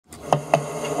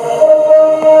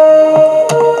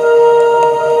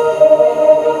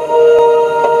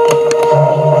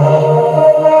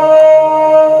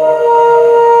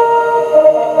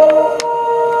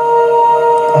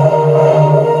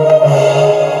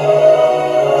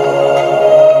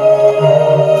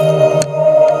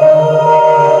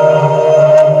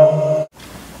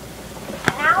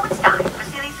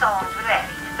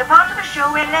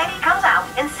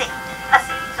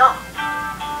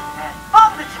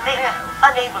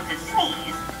unable to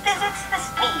sneeze, visits the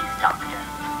sneeze doctor.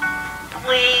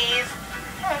 Please,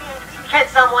 can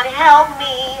someone help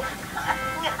me?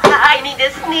 I need to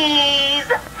sneeze.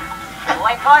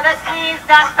 Wait for the sneeze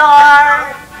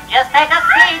doctor. Just take a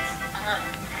seat.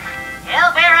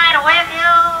 He'll be right with you.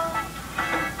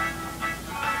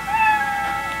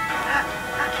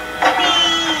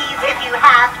 Sneeze if you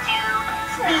have to.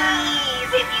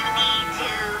 Sneeze if you need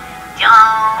to.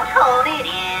 Don't hold it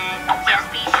in. Just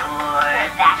be sure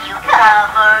that you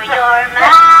cover your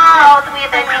mouth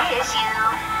with a tissue.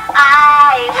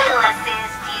 I will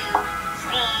assist you.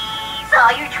 Sneeze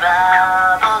all your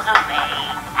troubles away.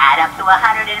 Add up to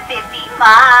 150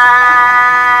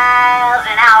 miles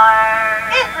an hour.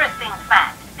 Interesting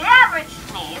fact. The average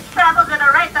sneeze travels at a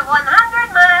rate of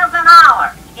 100 miles an hour.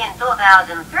 In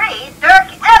 2003, Dirk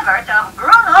Evert of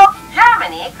Grunhof,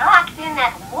 Germany, clocked in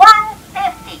at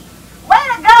 150. Way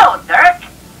to go, Dirk!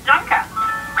 Danke.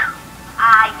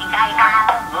 I think I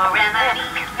have a remedy.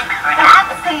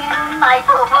 Perhaps in my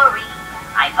potpourri.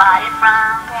 I bought it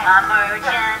from a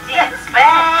merchant in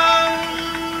Spain.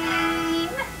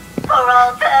 For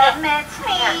ultimate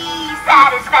sneeze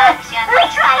satisfaction,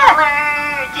 try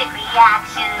allergic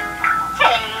reaction.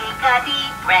 Take a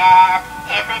deep breath.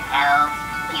 If it helps,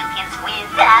 you can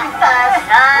squint at the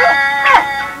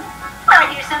sun. Or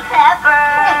here's some pepper.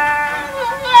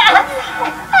 Let's see.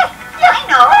 I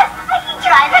know. I can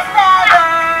try this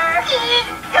pepper.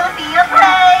 Don't be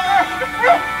afraid.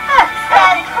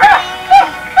 Set it free.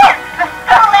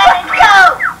 Let it go.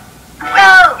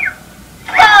 Go.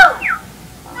 Go.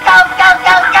 Go, go,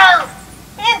 go, go.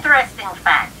 Interesting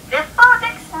fact. The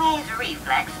photic sneeze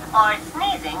reflex, or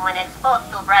sneezing when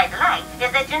exposed to bright light,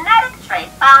 is a genetic trait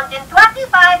found in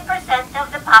 25%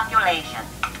 of the population,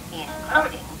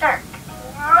 including Dirk.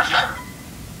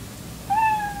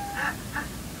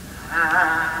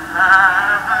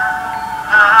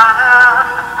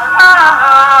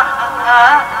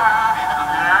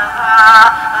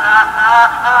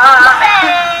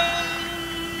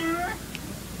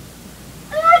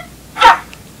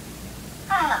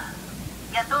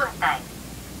 Gesundheit,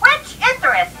 which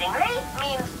interestingly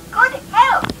means good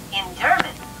health in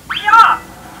German. Ja!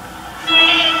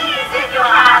 Sneeze if you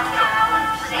have to.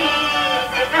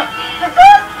 Sneeze if you need to.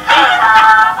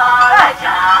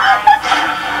 Apologize.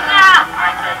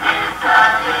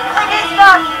 Accidentally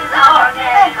sneeze or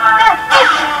get hurt.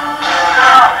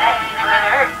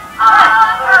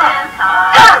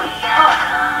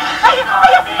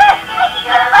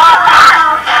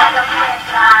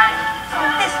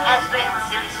 This has been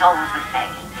Silly Souls with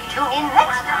Veggie. Tune in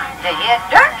next time to hear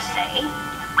Dirk say,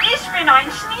 Ich bin ein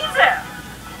Schnieser.